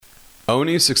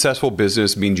Owning a successful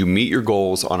business means you meet your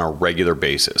goals on a regular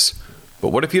basis.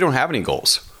 But what if you don't have any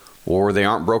goals? Or they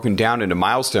aren't broken down into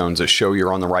milestones that show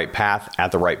you're on the right path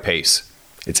at the right pace?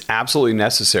 It's absolutely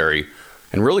necessary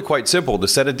and really quite simple to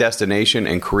set a destination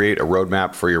and create a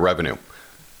roadmap for your revenue.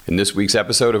 In this week's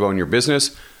episode of Own Your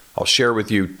Business, I'll share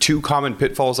with you 2 common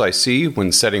pitfalls I see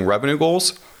when setting revenue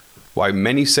goals, why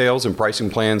many sales and pricing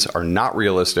plans are not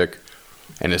realistic,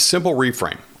 and a simple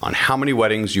reframe on how many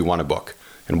weddings you want to book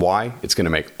and why it's going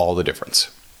to make all the difference.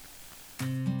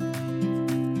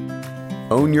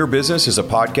 Own Your Business is a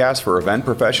podcast for event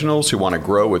professionals who want to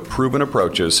grow with proven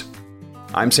approaches.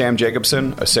 I'm Sam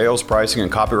Jacobson, a sales, pricing, and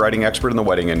copywriting expert in the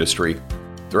wedding industry.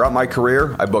 Throughout my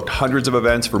career, I booked hundreds of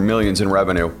events for millions in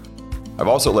revenue. I've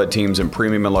also led teams in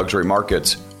premium and luxury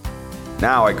markets.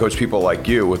 Now I coach people like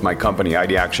you with my company,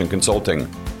 ID Action Consulting.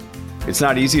 It's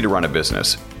not easy to run a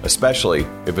business, especially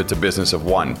if it's a business of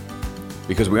one,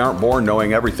 because we aren't born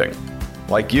knowing everything.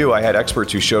 Like you, I had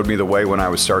experts who showed me the way when I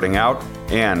was starting out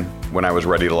and when I was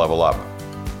ready to level up.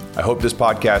 I hope this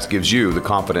podcast gives you the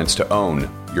confidence to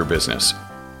own your business.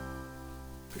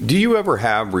 Do you ever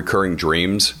have recurring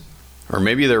dreams? Or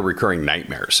maybe they're recurring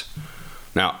nightmares.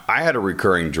 Now, I had a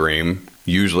recurring dream,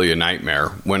 usually a nightmare,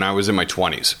 when I was in my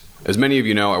 20s. As many of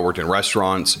you know, I worked in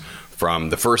restaurants from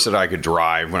the first that I could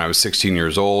drive when I was 16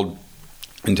 years old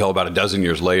until about a dozen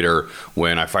years later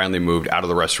when I finally moved out of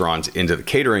the restaurants into the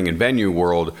catering and venue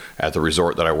world at the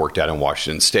resort that I worked at in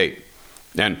Washington State.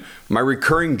 And my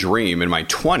recurring dream in my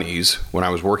 20s when I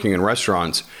was working in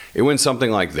restaurants, it went something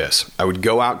like this. I would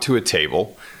go out to a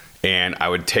table and I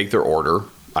would take their order.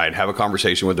 I'd have a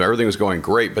conversation with them. Everything was going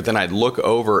great. But then I'd look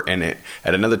over and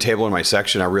at another table in my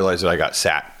section, I realized that I got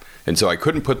sat. And so I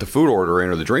couldn't put the food order in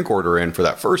or the drink order in for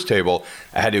that first table.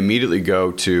 I had to immediately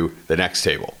go to the next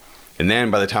table. And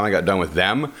then by the time I got done with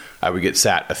them, I would get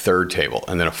sat a third table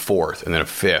and then a fourth and then a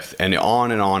fifth and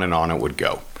on and on and on it would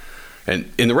go.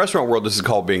 And in the restaurant world, this is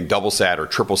called being double sat or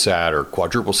triple sat or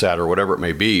quadruple sat or whatever it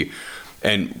may be.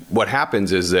 And what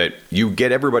happens is that you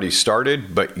get everybody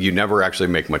started, but you never actually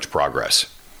make much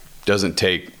progress. Doesn't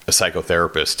take a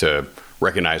psychotherapist to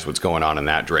recognize what's going on in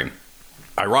that dream.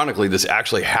 Ironically, this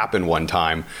actually happened one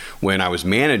time when I was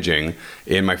managing.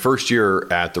 In my first year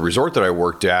at the resort that I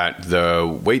worked at,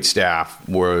 the wait staff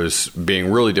was being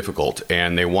really difficult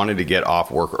and they wanted to get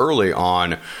off work early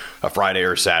on a Friday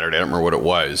or Saturday. I don't remember what it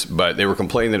was, but they were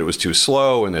complaining that it was too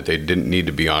slow and that they didn't need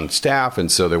to be on staff.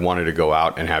 And so they wanted to go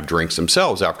out and have drinks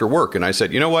themselves after work. And I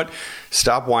said, you know what?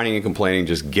 Stop whining and complaining.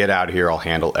 Just get out of here. I'll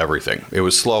handle everything. It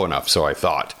was slow enough, so I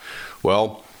thought.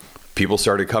 Well, people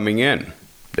started coming in.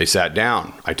 They sat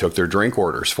down. I took their drink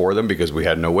orders for them because we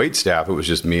had no wait staff. It was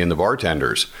just me and the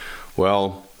bartenders.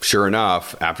 Well, sure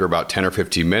enough, after about 10 or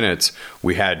 15 minutes,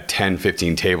 we had 10,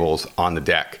 15 tables on the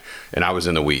deck, and I was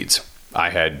in the weeds. I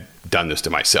had done this to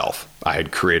myself. I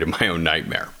had created my own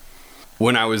nightmare.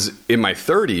 When I was in my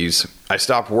 30s, I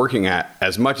stopped working at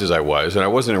as much as I was, and I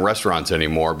wasn't in restaurants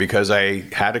anymore because I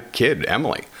had a kid,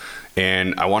 Emily,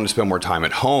 and I wanted to spend more time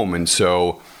at home. And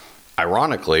so,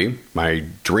 ironically, my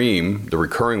dream, the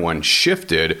recurring one,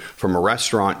 shifted from a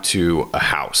restaurant to a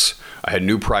house. I had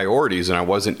new priorities and I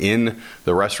wasn't in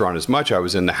the restaurant as much. I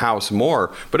was in the house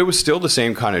more, but it was still the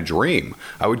same kind of dream.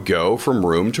 I would go from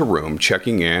room to room,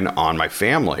 checking in on my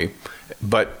family,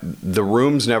 but the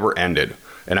rooms never ended.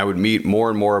 And I would meet more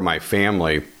and more of my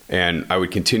family and I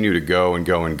would continue to go and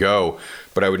go and go,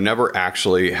 but I would never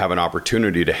actually have an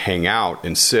opportunity to hang out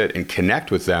and sit and connect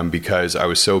with them because I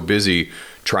was so busy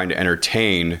trying to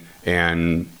entertain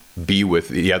and be with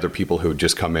the other people who had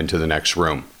just come into the next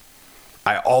room.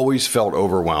 I always felt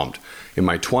overwhelmed. In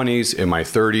my 20s, in my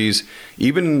 30s,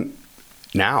 even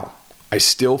now, I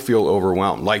still feel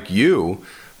overwhelmed. Like you,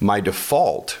 my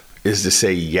default is to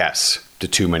say yes to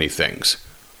too many things.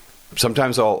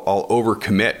 Sometimes I'll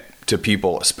overcommit to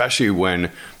people, especially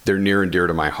when they're near and dear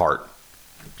to my heart.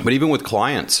 But even with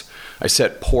clients, I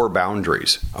set poor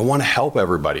boundaries. I want to help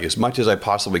everybody as much as I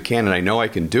possibly can, and I know I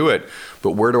can do it,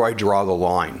 but where do I draw the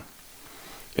line?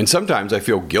 And sometimes I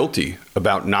feel guilty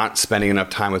about not spending enough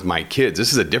time with my kids.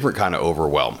 This is a different kind of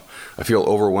overwhelm. I feel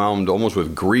overwhelmed almost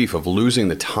with grief of losing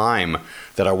the time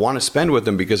that I want to spend with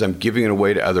them because I'm giving it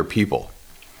away to other people.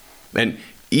 And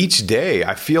each day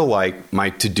I feel like my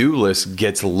to-do list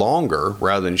gets longer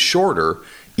rather than shorter,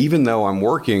 even though I'm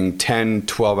working 10,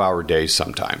 12-hour days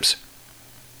sometimes.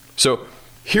 So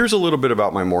here's a little bit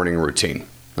about my morning routine.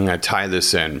 I'm going to tie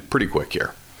this in pretty quick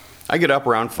here. I get up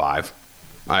around 5.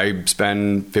 I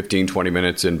spend 15, 20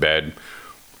 minutes in bed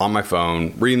on my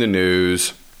phone, reading the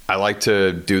news. I like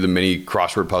to do the mini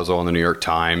crossword puzzle in the New York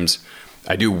Times.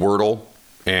 I do Wordle,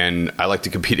 and I like to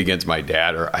compete against my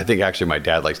dad, or I think actually my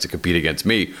dad likes to compete against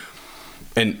me.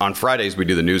 And on Fridays, we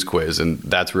do the news quiz, and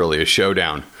that's really a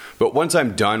showdown. But once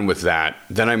I'm done with that,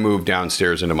 then I move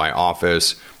downstairs into my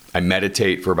office. I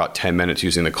meditate for about 10 minutes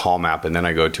using the Calm app, and then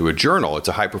I go to a journal. It's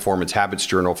a high performance habits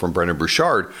journal from Brendon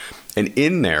Burchard. And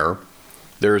in there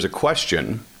is a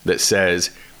question that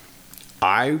says,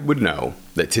 I would know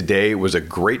that today was a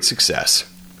great success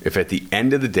if at the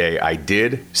end of the day I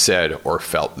did, said, or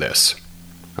felt this.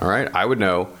 All right. I would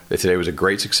know that today was a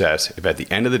great success if at the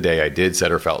end of the day I did,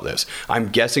 said, or felt this. I'm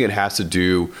guessing it has to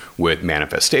do with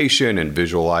manifestation and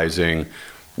visualizing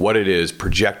what it is,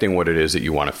 projecting what it is that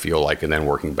you want to feel like, and then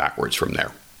working backwards from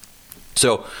there.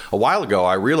 So a while ago,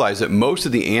 I realized that most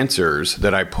of the answers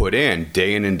that I put in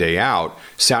and day out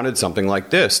sounded something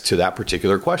like this to that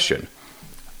particular question.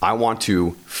 I want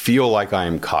to feel like I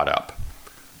am caught up.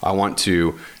 I want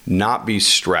to not be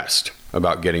stressed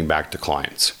about getting back to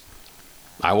clients.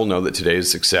 I will know that today is a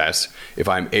success if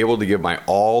I'm able to give my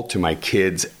all to my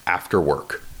kids after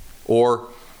work, or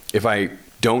if I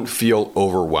don't feel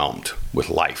overwhelmed with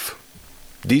life.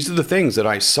 These are the things that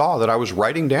I saw that I was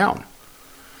writing down.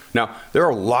 Now, there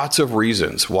are lots of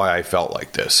reasons why I felt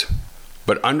like this,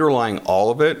 but underlying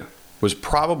all of it was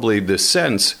probably this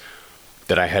sense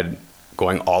that I had,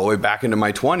 going all the way back into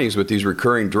my 20s with these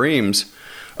recurring dreams,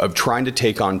 of trying to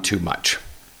take on too much,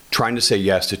 trying to say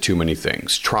yes to too many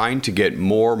things, trying to get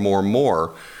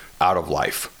more out of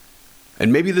life.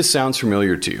 And maybe this sounds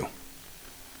familiar to you.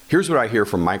 Here's what I hear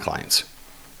from my clients,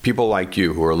 people like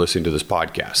you who are listening to this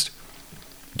podcast.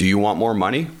 Do you want more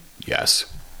money? Yes.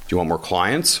 Do you want more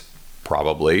clients?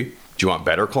 Probably. Do you want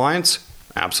better clients?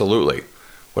 Absolutely.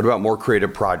 What about more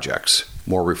creative projects,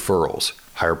 more referrals,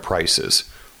 higher prices,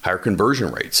 higher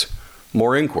conversion rates,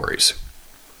 more inquiries?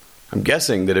 I'm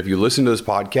guessing that if you listen to this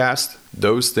podcast,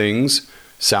 those things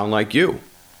sound like you.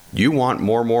 You want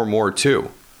more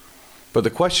too. But the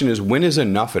question is, when is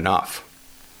enough enough?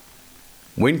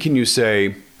 When can you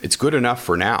say, it's good enough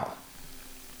for now?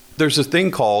 There's a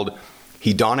thing called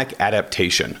hedonic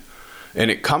adaptation, and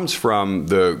it comes from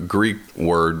the Greek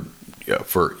word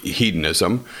for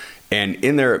hedonism, and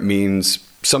in there it means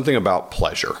something about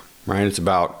pleasure, right? It's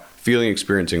about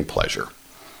experiencing pleasure.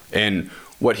 And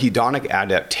what hedonic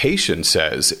adaptation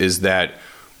says is that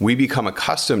we become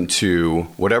accustomed to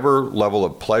whatever level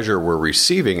of pleasure we're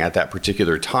receiving at that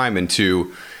particular time, and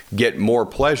to get more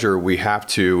pleasure, we have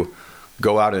to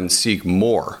go out and seek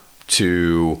more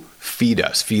to feed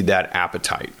that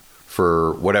appetite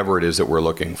for whatever it is that we're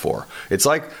looking for. It's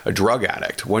like a drug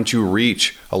addict. Once you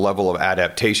reach a level of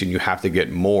adaptation, you have to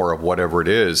get more of whatever it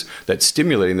is that's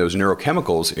stimulating those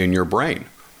neurochemicals in your brain.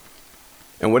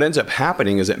 And what ends up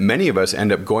happening is that many of us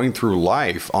end up going through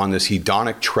life on this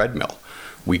hedonic treadmill.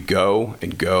 We go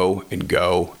and go and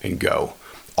go and go,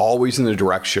 always in the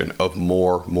direction of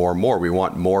more. We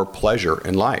want more pleasure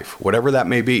in life, whatever that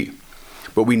may be.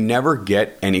 But we never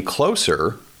get any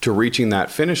closer to reaching that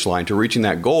finish line, to reaching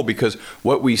that goal, because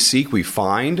what we seek, we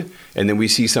find, and then we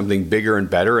see something bigger and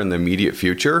better in the immediate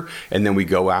future, and then we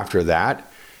go after that.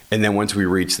 And then once we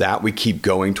reach that, we keep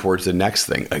going towards the next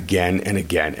thing again and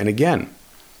again and again.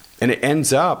 And it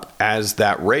ends up as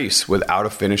that race without a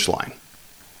finish line.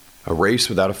 A race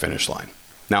without a finish line.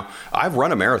 Now, I've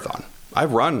run a marathon.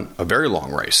 I've run a very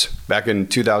long race. Back in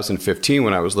 2015,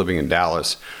 when I was living in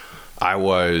Dallas, I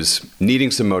was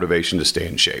needing some motivation to stay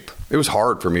in shape. It was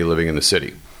hard for me living in the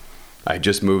city. I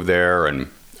just moved there and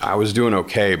I was doing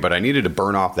okay, but I needed to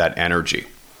burn off that energy.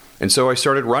 And so I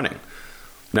started running.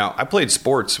 Now, I played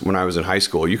sports when I was in high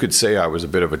school. You could say I was a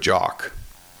bit of a jock,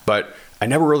 but I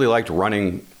never really liked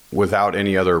running without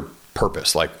any other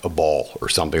purpose, like a ball or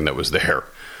something that was there.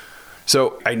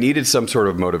 So I needed some sort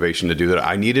of motivation to do that.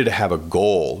 I needed to have a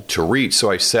goal to reach.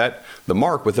 So I set the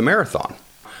mark with the marathon.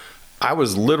 I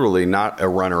was literally not a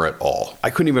runner at all. I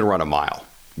couldn't even run a mile.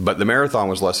 But the marathon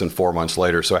was less than 4 months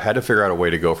later, so I had to figure out a way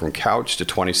to go from couch to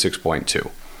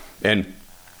 26.2. And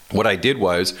what I did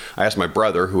was I asked my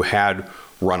brother, who had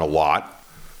run a lot,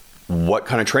 what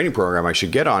kind of training program I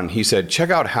should get on. He said, check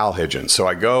out Hal Hidgens. So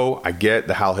I get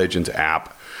the Hal Hidgens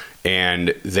app, and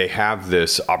they have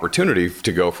this opportunity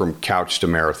to go from couch to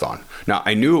marathon. Now,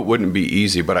 I knew it wouldn't be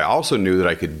easy, but I also knew that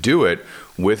I could do it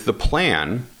with the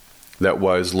plan that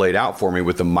was laid out for me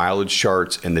with the mileage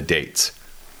charts and the dates.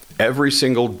 Every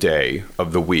single day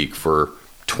of the week for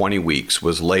 20 weeks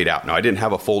was laid out. Now, I didn't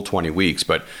have a full 20 weeks,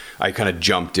 but I kind of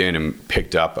jumped in and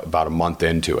picked up about a month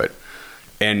into it.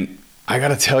 And I got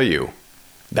to tell you,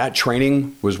 that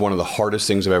training was one of the hardest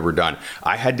things I've ever done.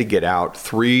 I had to get out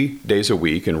 3 days a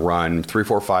week and run 3,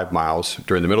 4, 5 miles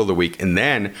during the middle of the week. And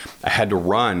then I had to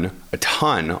run a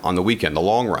ton on the weekend, the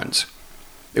long runs.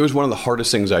 It was one of the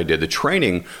hardest things I did. The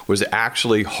training was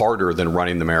actually harder than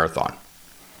running the marathon.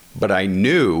 But I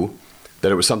knew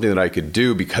that it was something that I could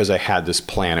do because I had this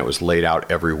plan. It was laid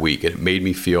out every week, and it made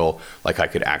me feel like I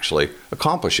could actually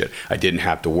accomplish it. I didn't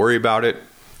have to worry about it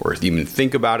or even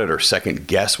think about it or second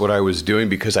guess what I was doing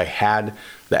because I had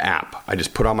the app. I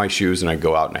just put on my shoes and I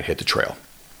go out and I hit the trail.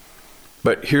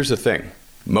 But here's the thing.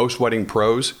 Most wedding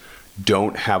pros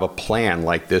don't have a plan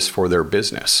like this for their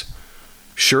business.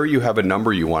 Sure, you have a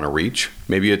number you want to reach.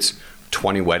 Maybe it's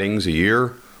 20 weddings a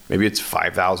year. Maybe it's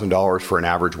 $5,000 for an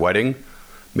average wedding.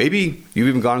 Maybe you've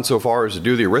even gone so far as to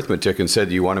do the arithmetic and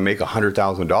said you want to make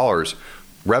 $100,000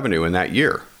 revenue in that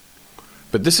year.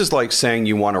 But this is like saying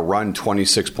you want to run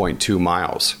 26.2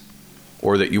 miles,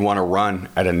 or that you want to run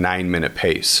at a 9-minute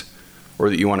pace, or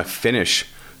that you want to finish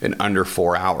in under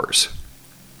 4 hours.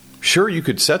 Sure, you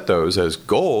could set those as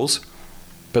goals,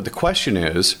 but the question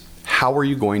is, how are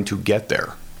you going to get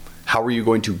there? How are you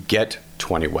going to get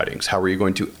 20 weddings? How are you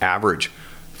going to average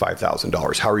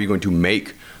 $5,000? How are you going to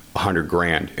make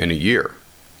 $100,000 in a year?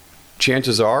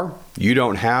 Chances are you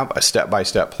don't have a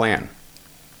step-by-step plan.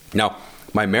 Now,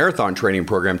 my marathon training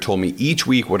program told me each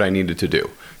week what I needed to do,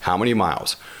 how many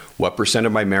miles, what percent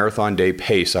of my marathon day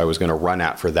pace I was going to run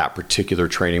at for that particular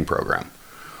training program,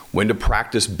 when to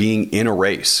practice being in a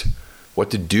race,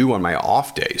 what to do on my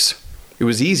off days. It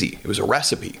was easy. It was a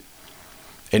recipe.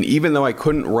 And even though I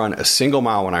couldn't run a single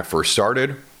mile when I first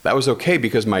started, that was okay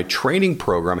because my training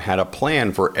program had a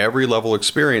plan for every level of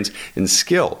experience and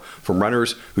skill, from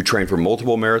runners who trained for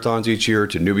multiple marathons each year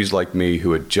to newbies like me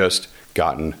who had just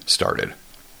gotten started.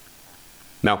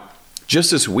 Now, just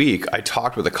this week, I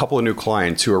talked with a couple of new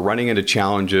clients who are running into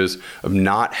challenges of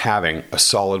not having a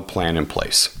solid plan in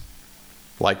place.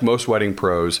 Like most wedding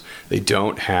pros, they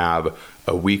don't have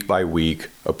a week-by-week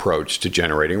approach to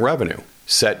generating revenue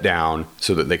set down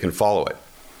so that they can follow it.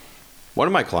 One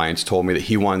of my clients told me that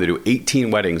he wanted to do 18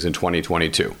 weddings in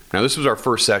 2022. Now, this was our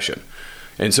first session.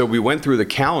 And so we went through the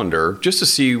calendar just to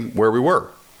see where we were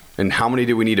and how many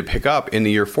did we need to pick up in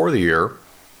the year for the year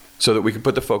so that we could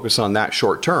put the focus on that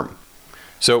short term.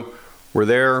 So we're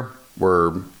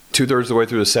 2/3 of the way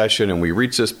through the session and we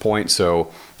reach this point.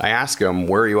 So I ask him,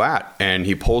 where are you at? And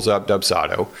he pulls up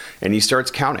Dubsado and he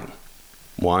starts counting.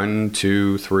 1,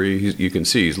 2, 3. You can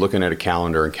see he's looking at a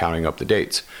calendar and counting up the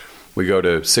dates. We go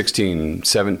to 16,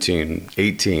 17,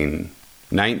 18,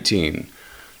 19,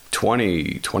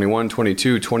 20, 21,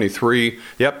 22, 23.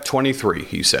 Yep, 23,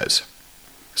 he says.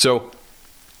 So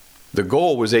the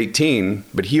goal was 18,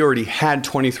 but he already had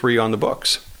 23 on the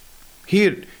books.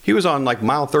 He was on like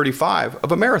mile 35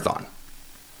 of a marathon.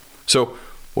 So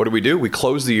what do? We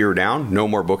closed the year down, no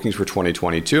more bookings for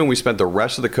 2022, and we spent the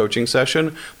rest of the coaching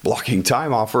session blocking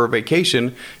time off for a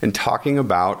vacation and talking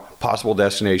about possible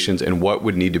destinations and what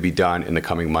would need to be done in the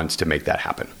coming months to make that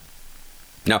happen.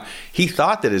 Now, he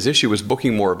thought that his issue was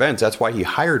booking more events. That's why he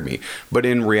hired me. But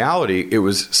in reality, it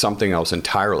was something else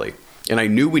entirely. And I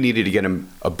knew we needed to get him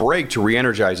a break to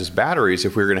re-energize his batteries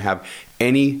if we were going to have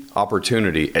any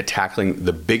opportunity at tackling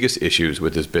the biggest issues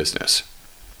with his business.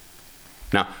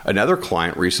 Now, another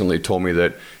client recently told me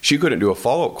that she couldn't do a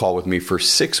follow-up call with me for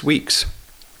 6 weeks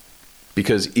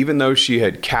because even though she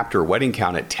had capped her wedding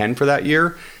count at 10 for that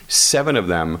year, 7 of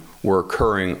them were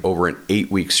occurring over an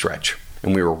 8-week stretch,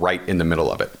 and we were right in the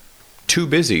middle of it. Too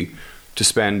busy to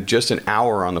spend just an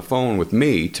hour on the phone with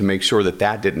me to make sure that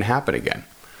that didn't happen again.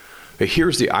 But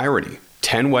here's the irony.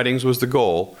 10 weddings was the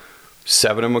goal.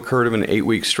 7 of them occurred in an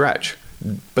 8-week stretch.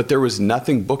 But there was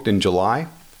nothing booked in July,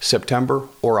 September,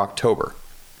 or October.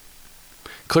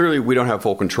 Clearly, we don't have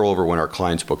full control over when our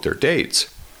clients book their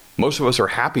dates. Most of us are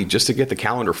happy just to get the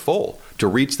calendar full, to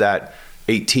reach that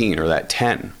 18 or that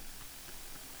 10.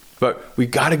 But we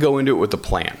got to go into it with a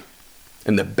plan.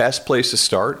 And the best place to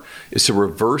start is to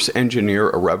reverse engineer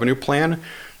a revenue plan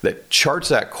that charts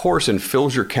that course and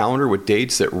fills your calendar with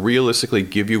dates that realistically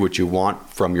give you what you want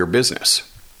from your business.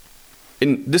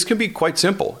 And this can be quite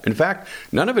simple. In fact,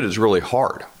 none of it is really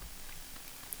hard.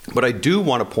 But I do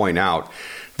want to point out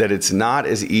that it's not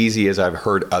as easy as I've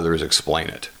heard others explain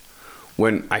it.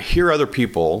 When I hear other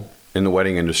people in the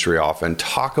wedding industry often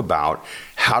talk about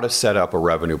how to set up a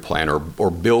revenue plan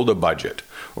or build a budget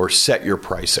or set your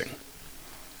pricing,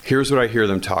 here's what I hear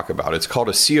them talk about. It's called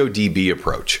a CODB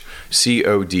approach.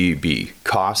 CODB,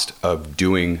 cost of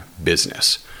doing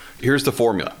business. Here's the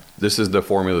formula. This is the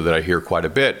formula that I hear quite a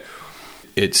bit.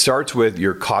 It starts with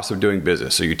your cost of doing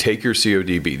business. So you take your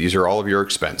CODB. These are all of your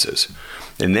expenses.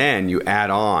 And then you add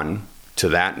on to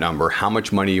that number how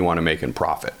much money you want to make in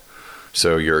profit.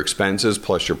 So your expenses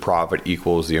plus your profit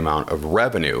equals the amount of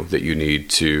revenue that you need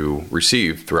to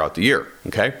receive throughout the year.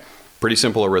 Okay? Pretty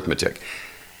simple arithmetic.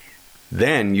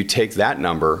 Then you take that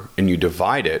number and you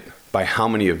divide it by how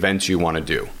many events you want to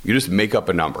do. You just make up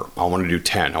a number. I want to do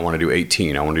 10. I want to do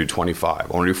 18. I want to do 25.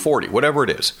 I want to do 40, whatever it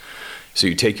is. So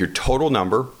you take your total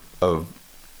number of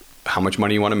how much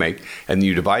money you want to make, and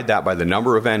you divide that by the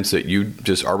number of events that you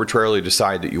just arbitrarily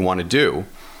decide that you want to do,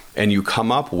 and you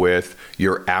come up with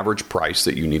your average price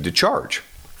that you need to charge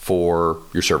for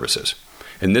your services.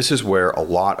 And this is where a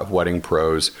lot of wedding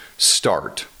pros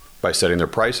start, by setting their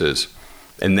prices,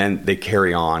 and then they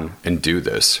carry on and do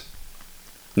this.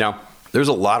 Now, there's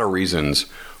a lot of reasons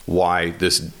why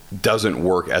this doesn't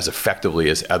work as effectively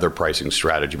as other pricing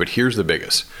strategy, but here's the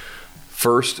biggest.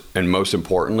 First, and most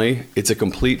importantly, it's a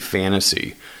complete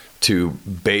fantasy to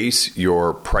base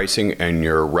your pricing and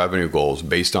your revenue goals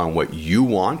based on what you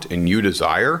want and you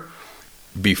desire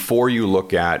before you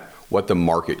look at what the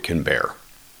market can bear.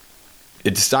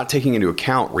 It's not taking into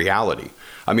account reality.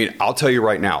 I mean, I'll tell you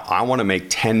right now, I want to make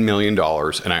 $10 million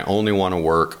and I only want to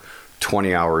work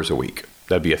 20 hours a week.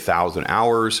 That'd be 1,000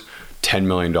 hours, $10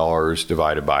 million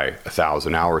divided by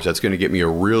 1,000 hours. That's going to get me a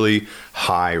really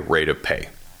high rate of pay.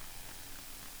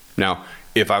 Now,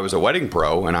 if I was a wedding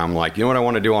pro and I'm like, you know what I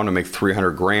want to do? I want to make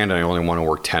 $300,000 and I only want to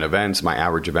work 10 events. My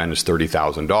average event is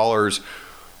 $30,000.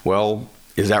 Well,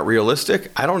 is that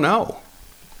realistic? I don't know.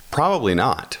 Probably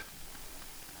not.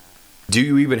 Do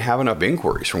you even have enough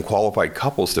inquiries from qualified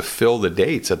couples to fill the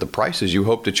dates at the prices you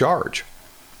hope to charge?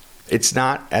 It's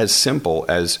not as simple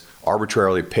as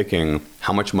arbitrarily picking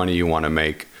how much money you want to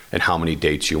make and how many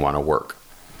dates you want to work.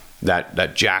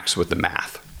 That jacks with the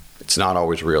math. It's not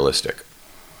always realistic.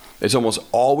 It's almost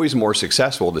always more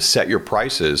successful to set your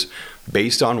prices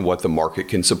based on what the market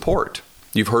can support.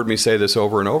 You've heard me say this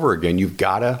over and over again. You've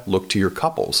got to look to your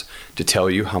couples to tell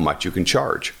you how much you can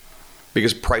charge,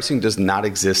 because pricing does not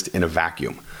exist in a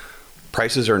vacuum.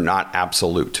 Prices are not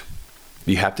absolute.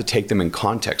 You have to take them in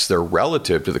context. They're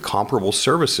relative to the comparable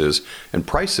services and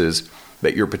prices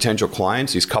that your potential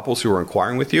clients, these couples who are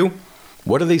inquiring with you,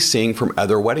 what are they seeing from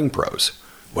other wedding pros?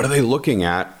 What are they looking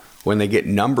at when they get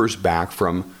numbers back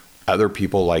from other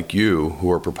people like you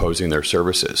who are proposing their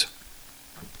services?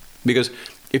 Because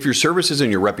if your services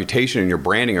and your reputation and your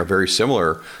branding are very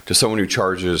similar to someone who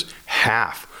charges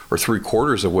half or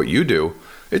 3/4 of what you do,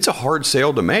 it's a hard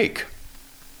sale to make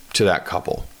to that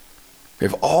couple.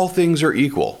 If all things are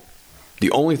equal,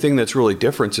 the only thing that's really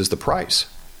different is the price.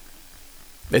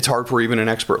 It's hard for even an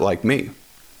expert like me.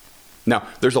 Now,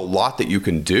 there's a lot that you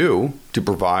can do to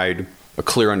provide a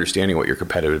clear understanding of what your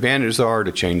competitive advantages are,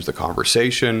 to change the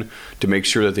conversation, to make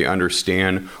sure that they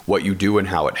understand what you do and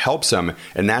how it helps them.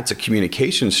 And that's a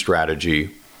communication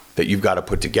strategy that you've got to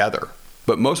put together.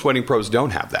 But most wedding pros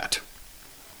don't have that.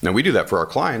 Now, we do that for our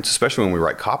clients, especially when we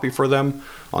write copy for them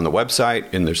on the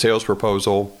website, in their sales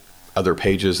proposal, other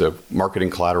pages of marketing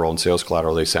collateral and sales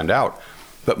collateral they send out.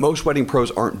 But most wedding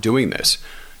pros aren't doing this.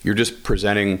 You're just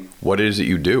presenting what it is that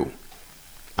you do.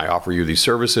 I offer you these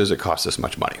services. It costs this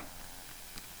much money.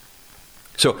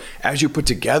 So as you put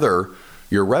together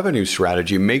your revenue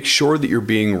strategy, make sure that you're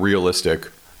being realistic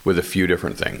with a few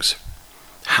different things.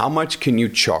 How much can you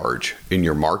charge in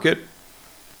your market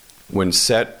when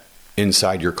set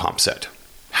inside your comp set?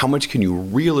 How much can you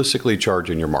realistically charge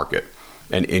in your market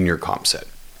and in your comp set?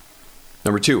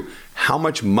 Number two, how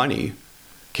much money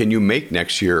can you make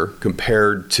next year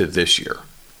compared to this year?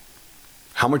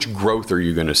 How much growth are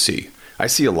you going to see? I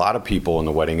see a lot of people in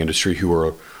the wedding industry who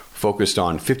are focused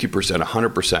on 50%,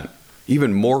 100%,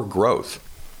 even more growth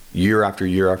year after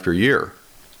year after year.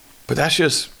 But that's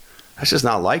just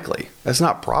not likely. That's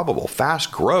not probable.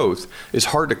 Fast growth is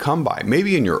hard to come by,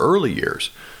 maybe in your early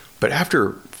years. But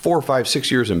after 4, 5,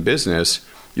 6 years in business,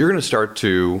 you're going to start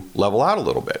to level out a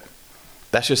little bit.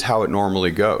 That's just how it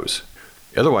normally goes.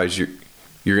 Otherwise, you're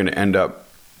going to end up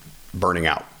burning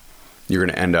out. You're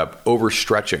going to end up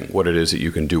overstretching what it is that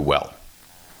you can do well.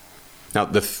 Now,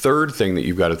 the third thing that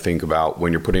you've got to think about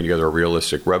when you're putting together a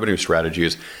realistic revenue strategy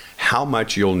is how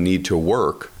much you'll need to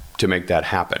work to make that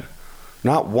happen.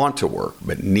 Not want to work,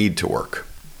 but need to work.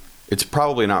 It's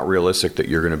probably not realistic that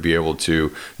you're going to be able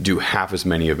to do half as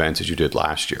many events as you did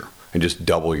last year and just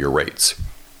double your rates.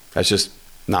 That's just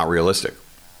not realistic.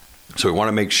 So we want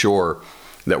to make sure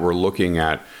that we're looking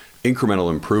at incremental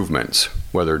improvements,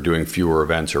 whether doing fewer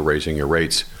events or raising your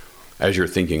rates, as you're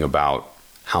thinking about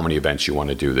how many events you want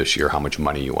to do this year, how much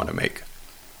money you want to make.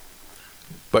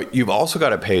 But you've also got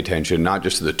to pay attention not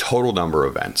just to the total number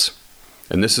of events.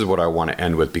 And this is what I want to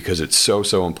end with because it's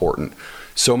so important.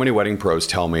 So many wedding pros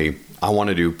tell me, I want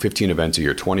to do 15 events a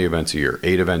year, 20 events a year,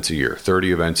 8 events a year,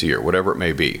 30 events a year, whatever it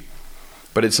may be.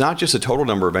 But it's not just the total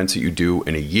number of events that you do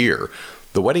in a year.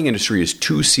 The wedding industry is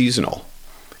too seasonal.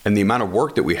 And the amount of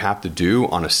work that we have to do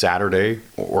on a Saturday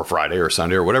or Friday or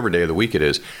Sunday or whatever day of the week it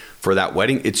is for that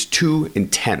wedding, it's too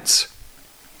intense.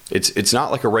 It's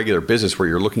not like a regular business where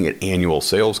you're looking at annual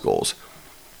sales goals.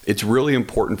 It's really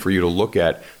important for you to look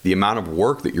at the amount of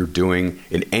work that you're doing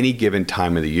in any given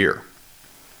time of the year.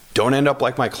 Don't end up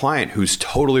like my client who's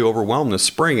totally overwhelmed this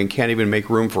spring and can't even make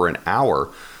room for an hour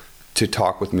to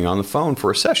talk with me on the phone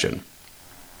for a session.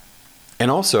 And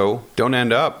also, don't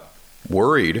end up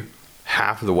worried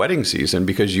half of the wedding season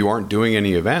because you aren't doing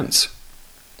any events.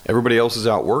 Everybody else is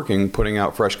out working, putting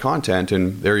out fresh content,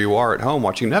 and there you are at home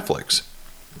watching Netflix.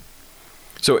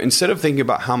 So instead of thinking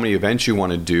about how many events you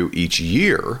want to do each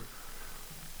year,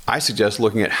 I suggest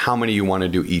looking at how many you want to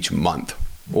do each month,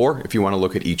 or if you want to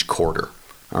look at each quarter.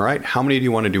 All right, how many do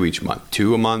you want to do each month?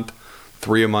 2 a month,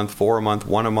 3 a month, 4 a month,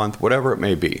 1 a month, whatever it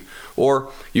may be.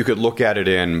 Or you could look at it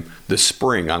in the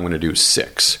spring, I'm going to do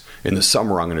 6. In the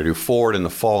summer, I'm going to do 4. And in the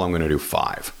fall, I'm going to do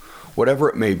 5. Whatever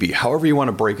it may be, however you want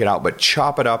to break it out, but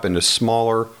chop it up into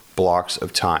smaller blocks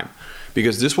of time.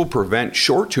 Because this will prevent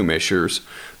short-term issues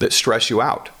that stress you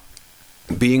out.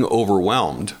 Being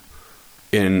overwhelmed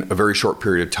in a very short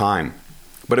period of time.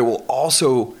 But it will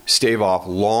also stave off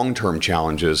long-term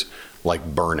challenges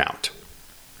like burnout.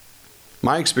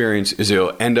 My experience is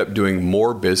you'll end up doing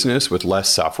more business with less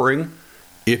suffering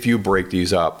if you break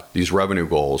these up, these revenue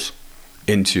goals,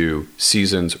 into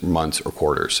seasons, months, or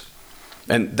quarters.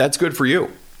 And that's good for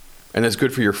you. And that's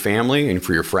good for your family and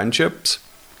for your friendships.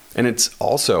 And it's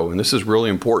also, and this is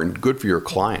really important, good for your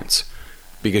clients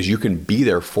because you can be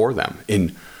there for them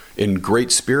in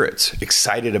great spirits,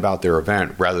 excited about their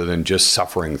event rather than just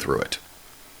suffering through it.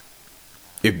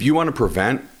 If you want to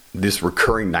prevent this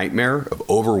recurring nightmare of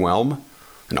overwhelm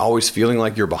and always feeling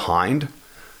like you're behind,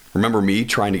 remember me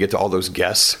trying to get to all those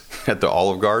guests at the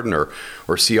Olive Garden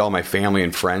or see all my family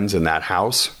and friends in that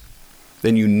house,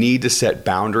 then you need to set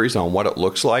boundaries on what it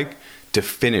looks like to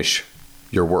finish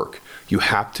your work. You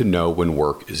have to know when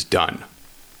work is done.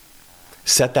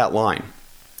 Set that line.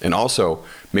 And also,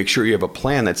 make sure you have a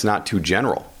plan that's not too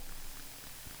general.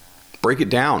 Break it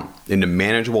down into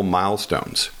manageable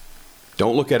milestones.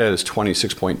 Don't look at it as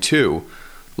 26.2.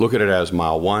 Look at it as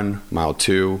mile 1, mile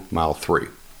 2, mile 3.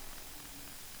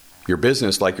 Your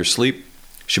business, like your sleep,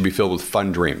 should be filled with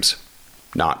fun dreams,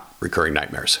 not recurring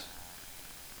nightmares.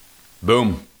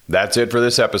 Boom. That's it for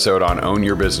this episode on Own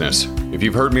Your Business. If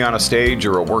you've heard me on a stage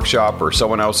or a workshop or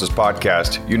someone else's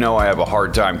podcast, you know I have a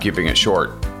hard time keeping it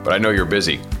short, but I know you're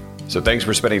busy. So thanks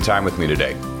for spending time with me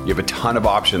today. You have a ton of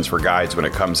options for guides when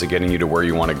it comes to getting you to where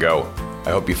you want to go.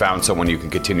 I hope you found someone you can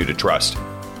continue to trust.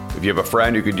 If you have a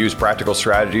friend who could use practical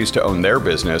strategies to own their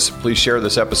business, please share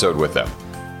this episode with them.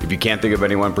 If you can't think of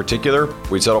anyone in particular,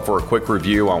 we'd settle for a quick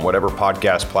review on whatever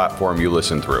podcast platform you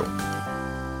listen through.